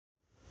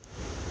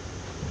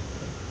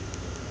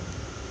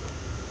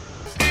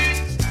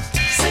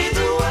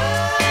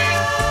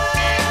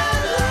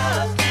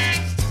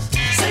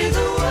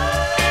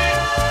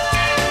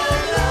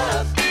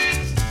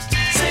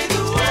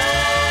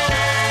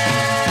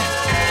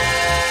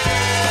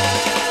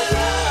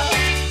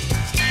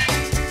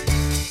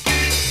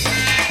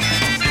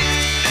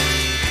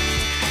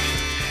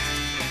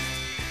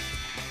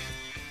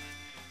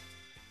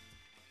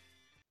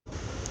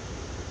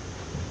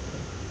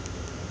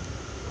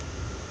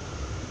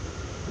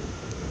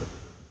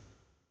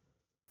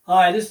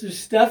Hi, this is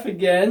Steph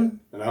again.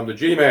 And I'm the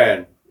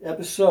G-Man.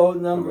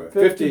 Episode number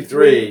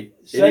 53.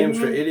 Idioms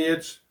for segment.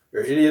 Idiots,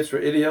 or Idiots for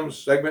Idioms,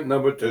 segment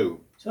number 2.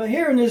 So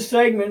here in this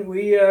segment,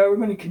 we're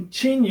going to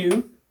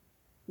continue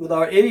with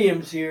our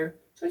idioms here.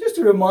 So just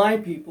to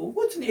remind people,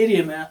 what's an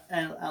idiom,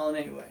 Alan,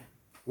 anyway?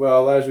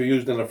 Well, as we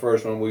used in the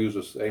first one, we'll use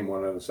the same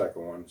one in the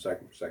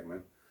second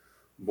segment.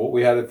 But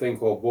we had a thing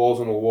called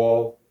balls on the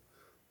wall,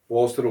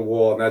 balls to the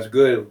wall, and that's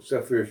good,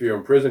 except for if you're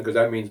in prison, because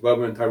that means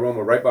Bubba and Tyrone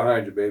are right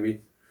behind you,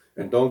 baby.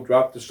 And don't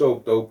drop the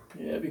soap, dope.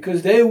 Yeah,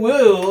 because they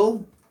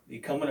will be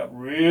coming up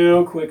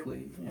real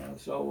quickly.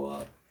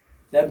 So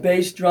that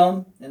bass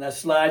drum and that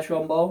slide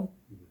trombone.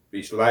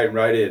 Be sliding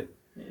right in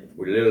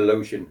with a little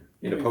lotion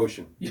in a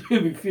potion.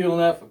 You'll be feeling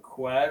that for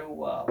quite a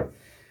while.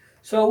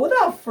 So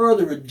without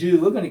further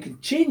ado, we're going to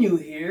continue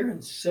here in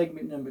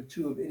segment number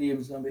 2 of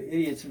Idioms Number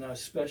Idiots in our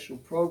special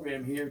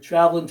program here,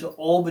 traveling to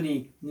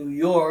Albany, New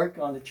York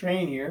on the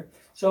train here.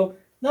 So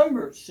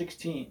number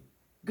 16,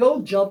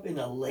 go jump in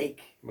a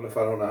lake. What if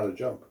I don't know how to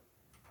jump?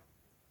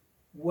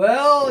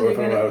 Well, What you're if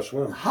I don't going know how to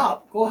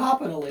swim? Go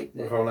hop in a lake What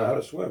then. if I don't know how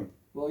to swim?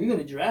 Well, you're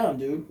going to drown,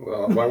 dude.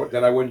 Well,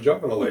 then I wouldn't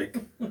jump in the lake.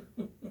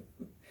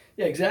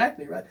 Yeah,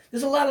 exactly, right.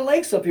 There's a lot of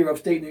lakes up here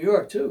upstate New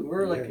York, too.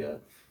 We're like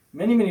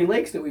many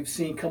lakes that we've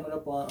seen coming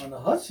up on the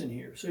Hudson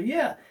here. So,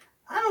 yeah,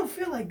 I don't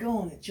feel like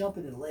going and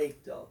jumping in the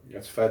lake, though.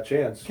 That's a fat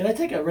chance. Can I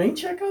take a rain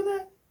check on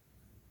that?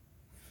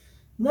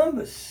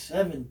 Number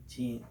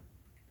 17,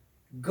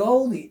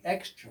 go the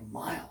extra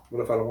mile.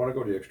 What if I don't want to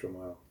go the extra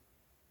mile?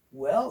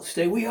 Well,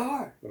 stay where you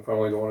are. What if I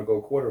only don't want to go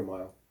a quarter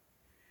mile?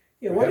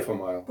 Yeah, Or half a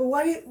mile? But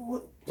why do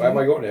you... Why am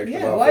I going the extra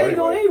mile? Why are you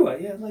going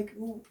anyway? Yeah, like...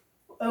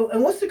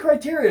 and what's the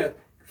criteria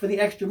for the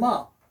extra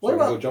mile? What So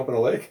about... go jump in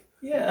a lake?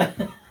 Yeah.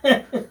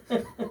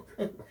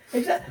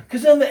 Exactly.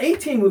 Because then the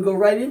 18 would go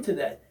right into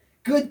that.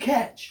 Good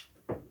catch.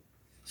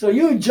 So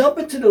you would jump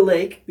into the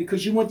lake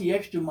because you want the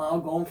extra mile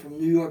going from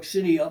New York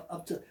City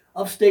up to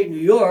upstate New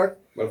York.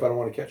 What if I don't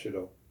want to catch it,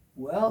 though?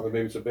 Well... Or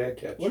maybe it's a bad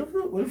catch.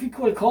 What if you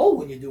caught a cold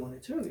when you're doing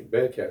it, too?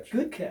 Bad catch.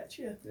 Good catch,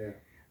 yeah. Yeah.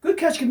 Good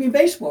catch can mean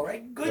baseball,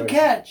 right? Good Right.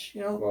 catch,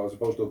 Well, as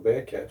opposed to a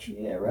bad catch.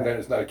 Yeah, And right. then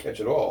it's not a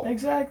catch at all.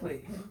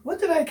 Exactly. What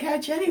did I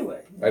catch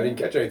anyway? I didn't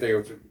catch anything. It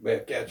was a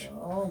bad catch.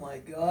 Oh my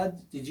God!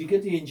 Did you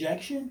get the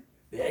injection?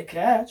 Bad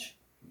catch.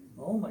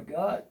 Oh my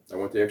God! I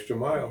went the extra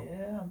mile.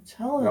 Yeah, I'm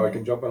telling you. Now I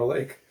can jump in a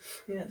lake.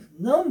 Yeah.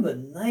 Number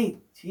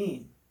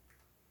 19.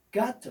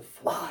 Got to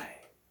fly.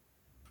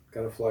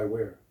 Gotta fly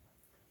where?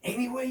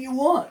 Anywhere you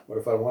want. What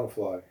if I don't want to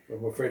fly?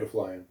 I'm afraid of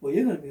flying. Well,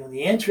 you're going to be on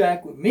the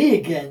Amtrak with me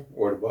again.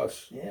 Or the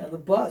bus. Yeah, the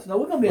bus. No,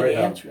 we're going to be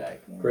on the Amtrak.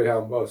 Yeah.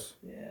 Greyhound bus.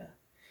 Yeah.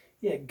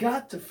 Yeah,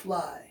 got to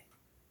fly.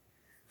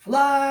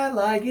 Fly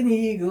like an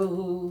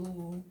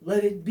eagle.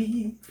 Let it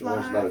be. Fly. Well,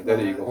 it's not a dead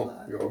fly, eagle.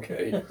 fly. You're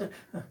okay.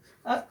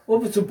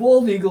 Well, if it's a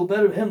bald eagle,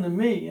 better him than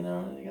me,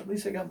 At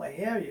least I got my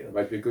hair here. It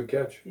might be a good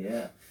catch.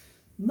 Yeah.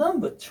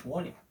 Number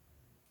 20.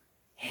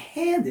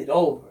 Hand it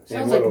over. Sounds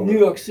Hand like what over? New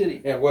York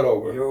City. And what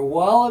over? Your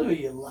wallet or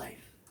your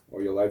life?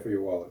 Or your life or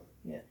your wallet.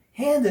 Yeah.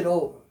 Hand it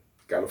over.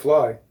 Gotta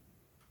fly.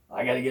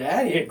 I got to get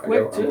out of here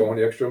quick, I'm too. going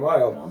the extra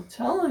mile. I'm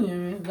telling you,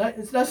 man,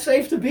 it's not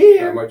safe to be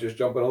I here. might just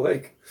jump in a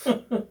lake.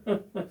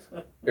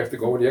 You have to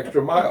go the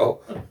extra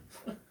mile.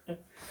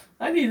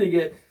 I need to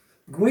get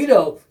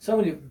Guido,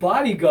 somebody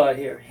bodyguard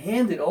here,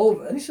 hand it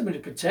over. I need somebody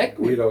to protect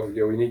me. Guido.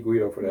 Yeah, we need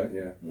Guido for that,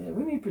 yeah. Yeah,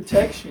 we need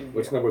protection here.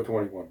 What's number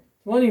 21?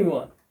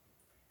 21.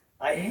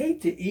 I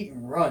hate to eat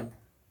and run.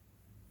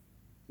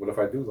 What if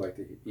I do like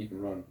to eat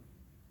and run?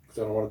 Because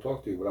I don't want to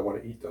talk to you, but I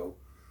want to eat, though.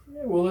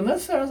 Yeah, well, then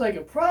that sounds like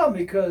a problem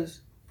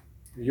because...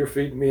 You're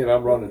feeding me and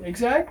I'm running.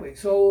 Exactly.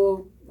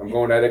 So... I'm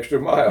going that extra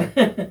mile.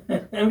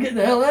 I'm getting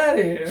the hell out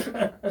of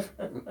here.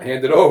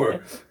 Hand it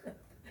over.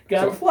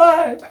 Got to So-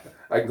 fly.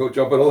 I can go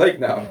jump in a lake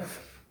now.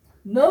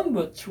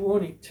 Number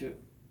 22.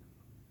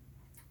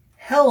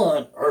 Hell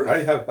on earth. How do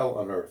you have hell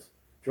on earth?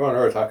 If you're on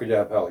earth, how could you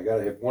have hell? You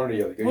gotta have one or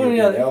the other. One or the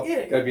You other, hell?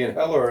 yeah. You gotta be in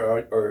hell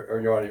or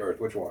you're on the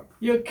earth. Which one?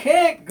 You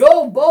can't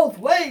go both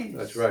ways.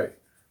 That's right.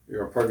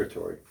 You're in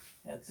purgatory.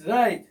 That's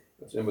right.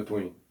 That's in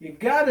between. You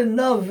gotta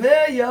know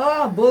there you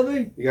are,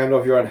 booby. You gotta know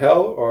if you're on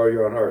hell or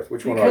you're on earth.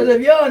 Which one are Because you?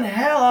 if you're in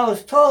hell, I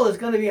was told it's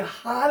gonna be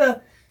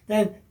hotter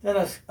than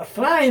a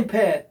frying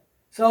pan.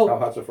 How So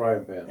hot's a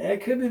frying pan?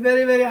 it could be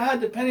very, very hot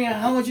depending on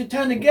how much you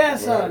turn the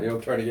gas Right, on. you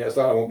don't turn the gas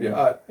on, it won't be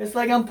hot. It's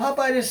like I'm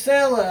Popeye the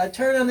Sailor. I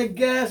turn on the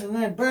gas and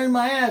then I burn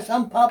my ass.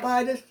 I'm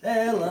Popeye the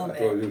Sailor, That's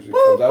what it man. usually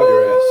comes out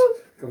your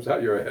ass. Comes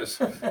out your ass.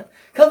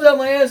 Comes out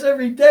my ass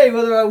every day,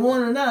 whether I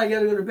want it or not. I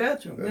gotta go to the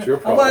bathroom. That's Yeah. your Oh,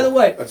 problem. by the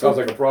way, That sounds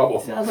like a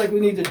problem. sounds like we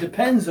need the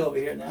depends over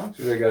here now.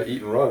 So they gotta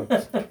eat and run.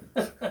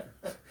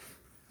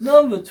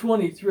 Number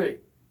 23.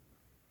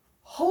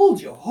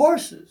 Hold your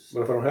horses.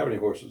 What if I don't have any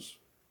horses?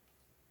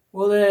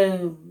 Well,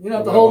 then you don't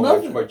have to I hold don't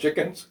nothing. My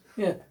chickens?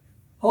 Yeah.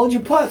 Hold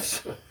your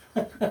putts.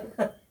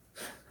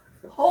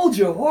 Hold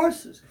your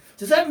horses.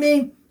 Does that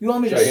mean you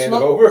want me Should I to hand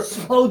it over?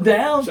 slow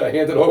down? Should I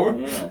hand it over?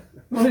 Yeah.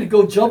 You want me to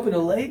go jump in a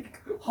lake?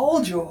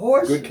 Hold your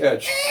horse. Good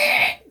catch.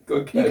 Good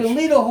You catch. can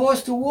lead a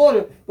horse to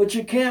water, but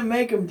you can't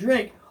make him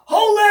drink.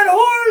 Hold that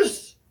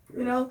horse!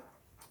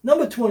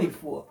 Number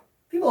 24.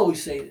 People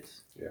always say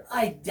this. Yeah.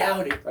 I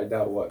doubt it. I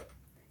doubt what?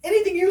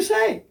 Anything you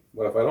say.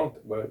 What if I don't?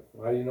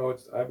 How do you know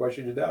why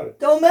should you doubt it?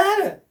 Don't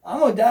matter. I'm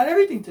going to doubt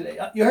everything today.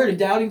 You heard of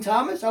Doubting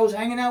Thomas? I was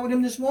hanging out with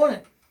him this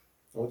morning.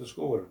 I went to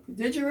school with him.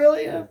 Did you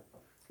really? Yeah.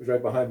 He was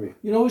right behind me.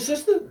 You know his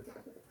sister?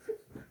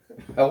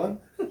 Helen?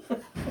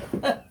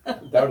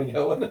 Doubting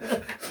Helen?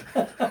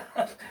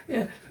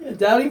 Yeah.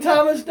 Doubting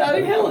Thomas,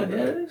 Doubting Helen.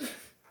 Yeah.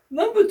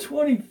 Number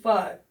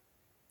 25.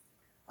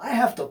 I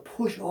have to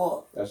push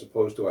off. As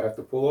opposed to I have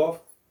to pull off?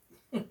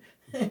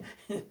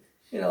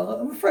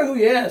 I'm afraid who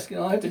you ask.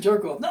 I have to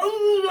jerk off. No,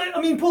 I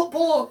mean pull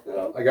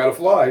off. I gotta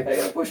fly. I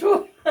gotta push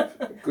off.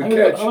 Good I'm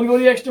catch. gonna go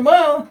the extra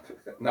mile.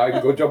 Now I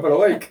can go jump in a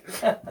lake.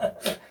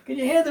 Can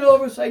you hand it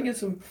over so I can get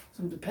some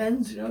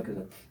Depends? Because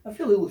I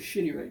feel a little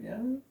shitty right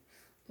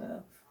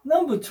now.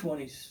 Number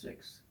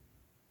 26.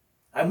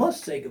 I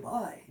must say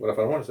goodbye. What if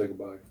I don't want to say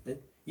goodbye?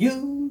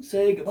 You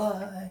say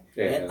goodbye,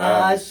 And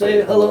I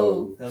say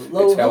hello.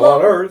 Hello, It's hell hello.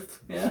 on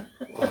earth. Yeah,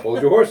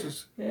 Hold your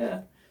horses.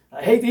 yeah.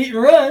 I hate to eat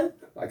and run.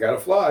 I gotta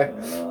fly.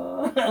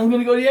 I'm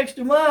gonna go the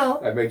extra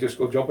mile. I may just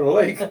go jump in a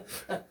lake.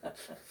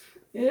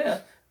 Yeah.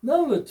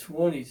 Number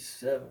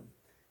 27.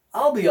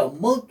 I'll be a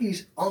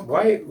monkey's uncle.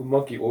 Why do a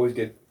monkey always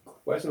get?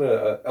 Why isn't it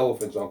an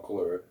elephant's uncle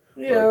or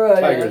Yeah,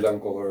 right. tiger's Yeah.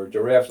 uncle or a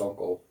giraffe's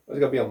uncle? Why is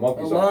it gotta be a A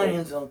monkey's uncle?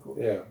 lion's uncle.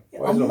 Yeah. Yeah,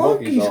 Why a is it a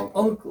monkey's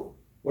uncle? uncle.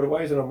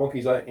 Why isn't it a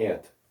monkey's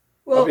aunt?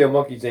 Well, I'll be a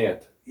monkey's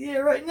aunt. yeah,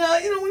 right. Now,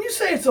 when you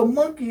say it's a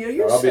monkey, are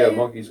you Or I'll be a saying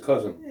monkey's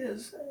cousin.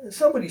 is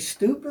somebody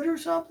stupid or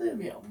something?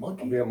 Yeah, a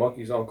monkey. I'll be a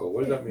monkey's uncle.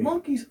 What does that mean?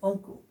 Monkey's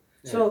uncle.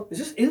 Yeah. So, is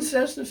this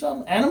incest or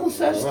something? Animal I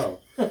cest? don't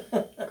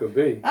know. Could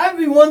be. I'd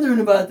be wondering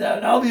about that.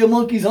 And I'll be a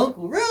monkey's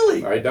uncle.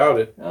 Really? I doubt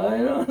it. I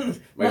know.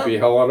 Might be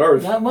hell on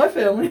earth. Not my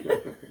family.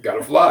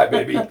 Gotta fly,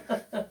 baby.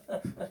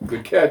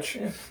 Good catch.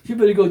 You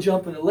better go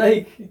jump in the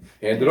lake.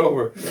 Hand it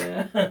over.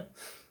 Yeah.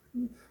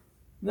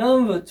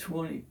 Number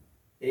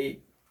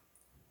 28.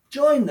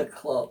 Join the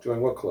club.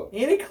 Join what club?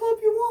 Any club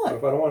you What want.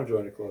 if I don't want to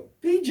join the club?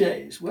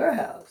 BJ's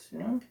Warehouse,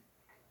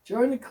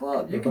 Join the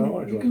club. You If I don't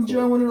wanna can join you can the club.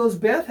 join one of those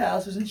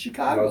bathhouses in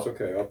Chicago. No, it's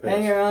okay. I'll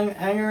Hang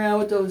pass. around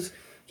with those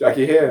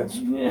Jackie Hands.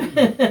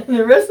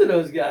 the rest of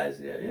those guys.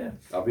 Yeah.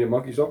 I'll be a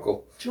monkey's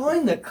uncle.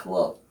 Join the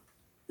club.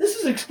 This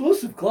is an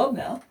exclusive club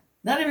now.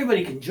 Not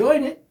everybody can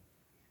join it,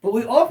 but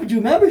we offered you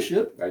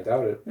membership. I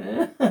doubt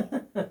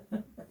it.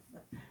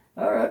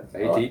 All right. I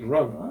hate to eat and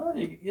run. Well,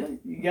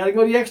 you got to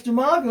go the extra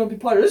mile if you want to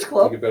be part of this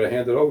club. You better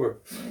hand it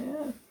over.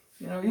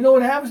 Yeah. You know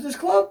what happens to this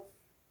club?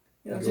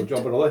 Go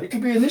jump in a lake. To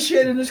be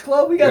initiated in this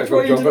club, we got to Yeah,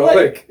 throw go you into jump the in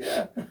a lake. lake.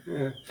 Yeah.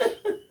 Yeah.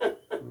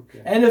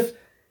 Okay. And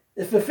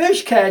if a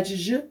fish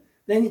catches you,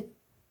 then you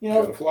You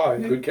know gotta fly.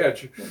 Good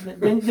catch.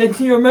 then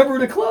you're a member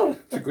of the club.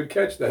 It's a good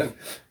catch then.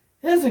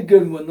 Here's a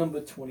good one, number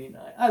 29.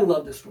 I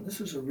love this one. This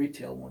was a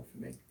retail one for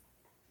me.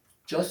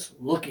 Just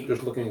looking.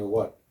 Just looking at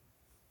what?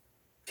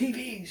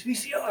 TVs,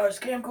 VCRs,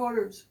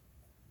 camcorders.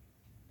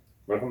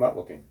 What if I'm not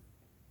looking?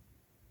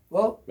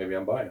 Well, Maybe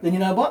I'm buying. then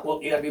you're not buying.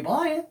 Well, you gotta be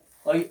buying.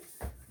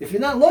 If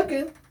you're not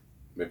looking,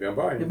 Maybe I'm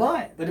buying. you're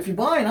buying. But if you're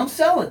buying, I'm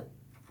selling.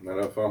 And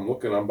if I'm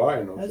looking, I'm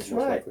buying them. That's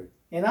most right. likely.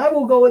 And I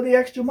will go with the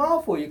extra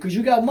mile for you because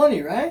you got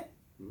money, right?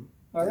 Mhm.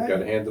 All You right.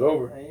 gotta hand it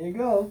over. There you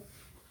go.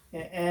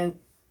 And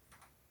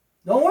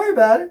don't worry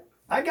about it.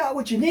 I got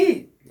what you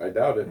need. I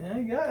doubt it.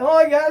 Yeah,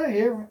 I got it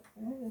here.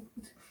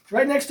 It's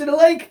right next to the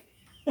lake.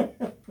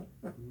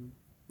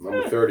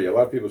 Number 30. A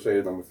lot of people say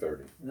it's number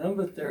 30.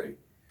 Number 30.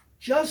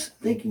 Just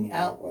thinking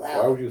out Why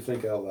loud. would you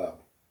think out loud?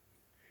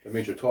 That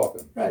means you're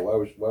talking. Right. So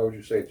why would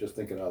you say just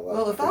thinking out loud?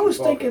 Well, if Because I was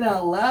you're talking. thinking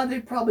out loud,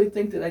 they'd probably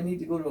think that I need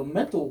to go to a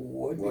mental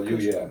ward. Well,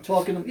 because you, yeah. I'm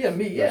talking. Yeah,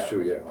 me. Yeah. That's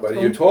true, yeah. I'm But talking-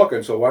 you're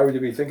talking, so why would you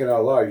be thinking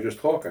out loud? You're just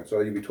talking, so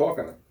you'd be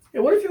talking.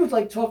 Yeah. What if you was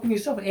like talking to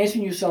yourself and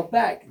answering yourself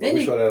back? Then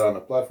we you. saw that on the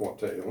platform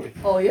today, didn't we?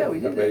 Oh yeah, we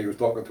That did lady that. was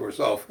talking to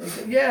herself.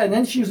 Yeah, and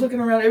then she was looking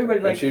around everybody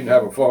And like. she didn't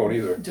have a phone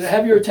either. Did I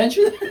have your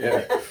attention?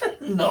 Yeah.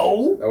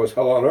 No. That was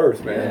hell on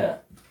earth, man. Yeah.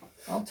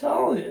 I'm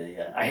telling you,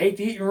 I hate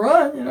to eat and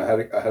run. I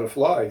had to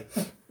fly.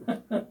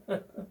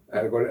 I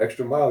had to go the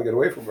extra mile to get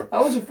away from her.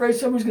 I was afraid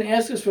someone was going to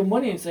ask us for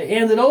money and say,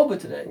 hand it over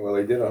today. Well,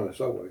 they did on the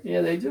subway.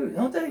 Yeah, they do,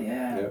 don't they?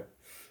 Yeah. Yeah.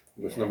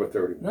 What's number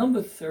 30?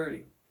 Number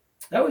 30.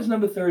 That was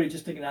number 30,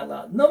 just thinking out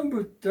loud.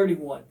 Number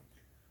 31.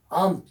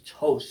 I'm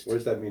toast. What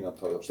does that mean? I'm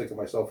toast. I'm sticking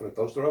myself in a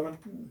toaster oven?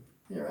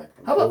 You're right.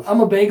 I'm How about toast.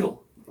 I'm a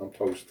bagel? I'm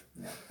toast.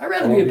 I'd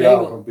rather I'm be a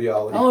bagel. I'm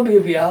Bialy. I want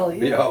to be a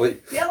bialy. Yeah. Bialy.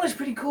 Bialy's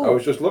pretty cool. I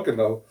was just looking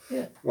though.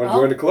 Yeah. Want to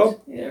join the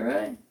club? Yeah,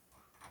 right.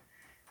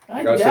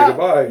 I Gotta say doubt,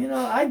 goodbye.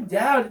 I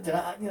doubt it.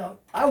 That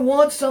I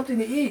want something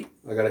to eat.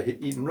 I gotta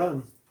eat and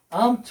run.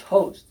 I'm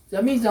toast.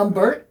 That means I'm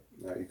burnt.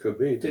 Now, you could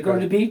be. To go to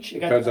the beach. I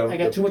Depends on-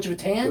 got too much of a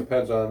tan.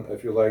 Depends on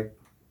if you like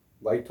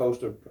light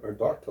toast or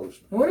dark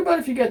toast. And what about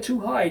if you get too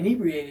high,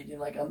 inebriated? You're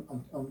like,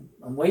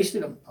 I'm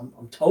wasted.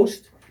 I'm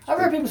toast. I've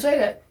heard people say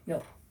that.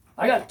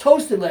 I got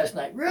toasted last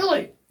night.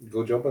 Really?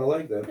 Go jump in a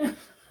lake then.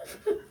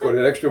 Go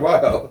the extra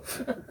mile.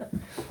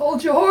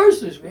 Hold your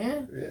horses,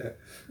 man. Yeah.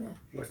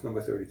 What's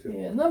number 32?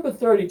 Yeah, number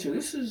 32.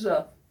 This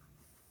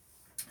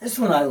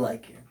one I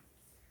like here.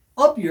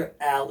 Up your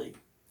alley.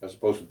 As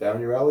opposed to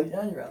down your alley?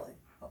 Down your alley.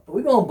 Are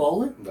we going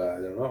bowling? I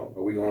don't know.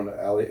 Are we going to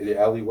the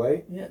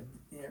alleyway? Yeah,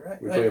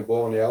 right. We playing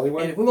ball in the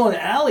alleyway? And if we're going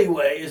to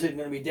alleyway, is it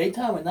going to be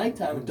daytime or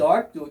nighttime?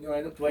 Dark? Do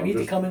I need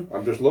to come in?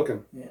 I'm just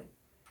looking. Yeah,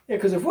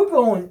 because if we're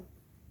going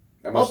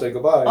I must say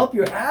goodbye. up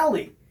your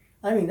alley,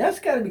 I mean, that's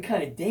got to be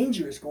kind of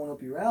dangerous going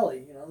up your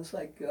alley. It's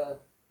like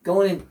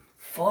going in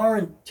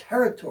foreign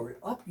territory,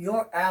 up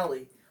your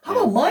alley. How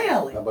about my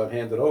alley? How about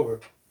hand it over?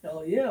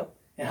 Oh, yeah.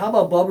 And how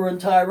about Bubba and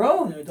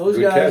Tyrone? Those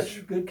Good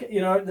guys,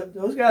 catch.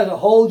 Those guys will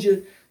hold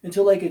you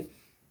until they could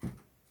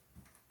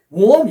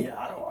warm you.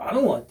 I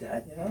don't want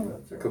that.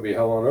 It could be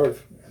hell on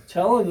earth. I'm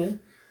telling you,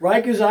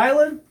 Rikers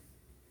Island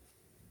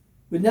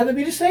would never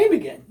be the same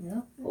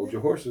again. Hold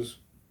your horses.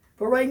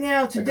 But right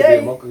now, That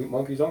today, could be a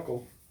monkey's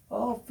uncle.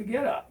 oh,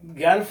 forget it. You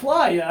gotta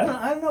fly.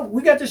 I don't know.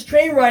 We got this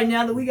train right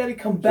now that we got to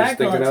come back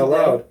Just on thinking today.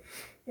 out loud.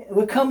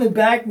 We're coming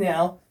back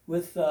now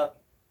with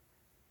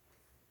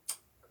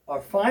our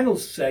final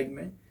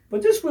segment.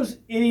 But this was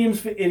Idioms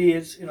for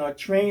Idiots in our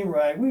train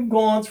ride. We've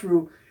gone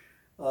through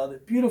the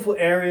beautiful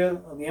area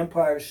of the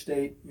Empire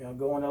State,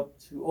 going up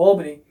to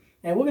Albany.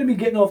 And we're going to be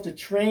getting off the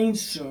train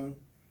soon.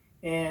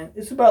 And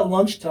it's about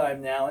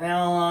lunchtime now. And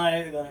Al and I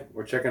are going to...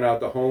 We're checking out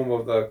the home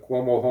of the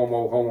Cuomo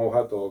Homo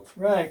hot dogs.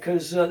 Right,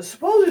 because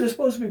supposedly they're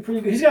supposed to be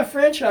pretty good. He's got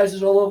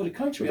franchises all over the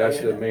country. So that's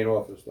the main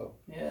office, though.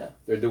 Yeah.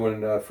 They're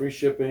doing free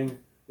shipping.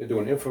 They're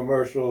doing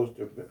infomercials.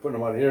 They're putting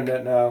them on the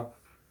internet now.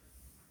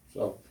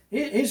 So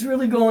He's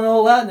really going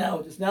all out now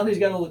with this. Now that he's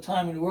got all the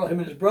time in the world, him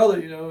and his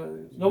brother,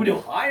 nobody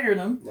will hire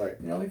them. right.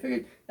 He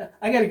figured,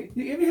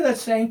 you ever hear that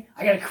saying,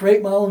 I got to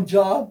create my own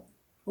job?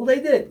 Well, they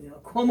did.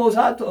 Cuomo's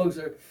hot dogs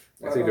are...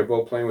 I think they're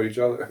both playing with each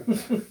other.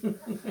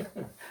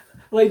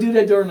 Well, they do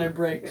that during their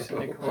breaks,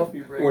 their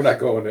coffee breaks. We're not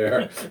going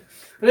there.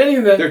 But in any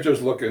event... They're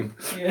just looking.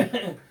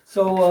 Yeah.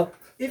 So,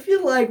 if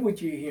you like what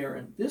you're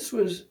hearing, this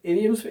was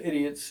Idioms for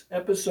Idiots,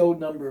 episode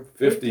number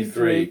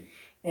 53.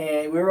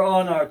 And we're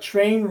on our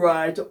train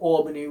ride to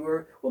Albany.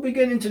 We'll be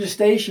getting to the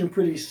station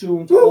pretty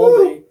soon to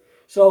Albany.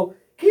 So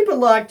keep it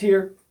locked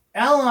here.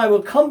 Al and I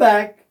will come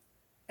back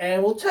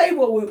and we'll tell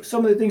you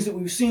some of the things that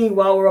we've seen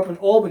while we're up in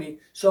Albany.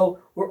 So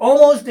we're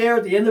almost there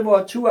at the end of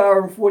our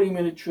 2-hour and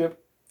 40-minute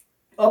trip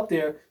up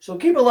there. So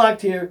keep it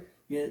locked here.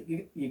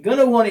 You're going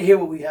to want to hear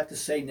what we have to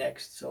say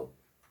next. So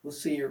we'll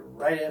see you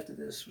right after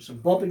this with some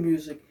bumping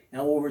music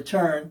and we'll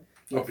return.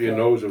 Up your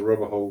nose or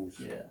rubber hose.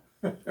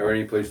 Yeah. Or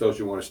any place else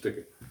you want to stick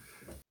it.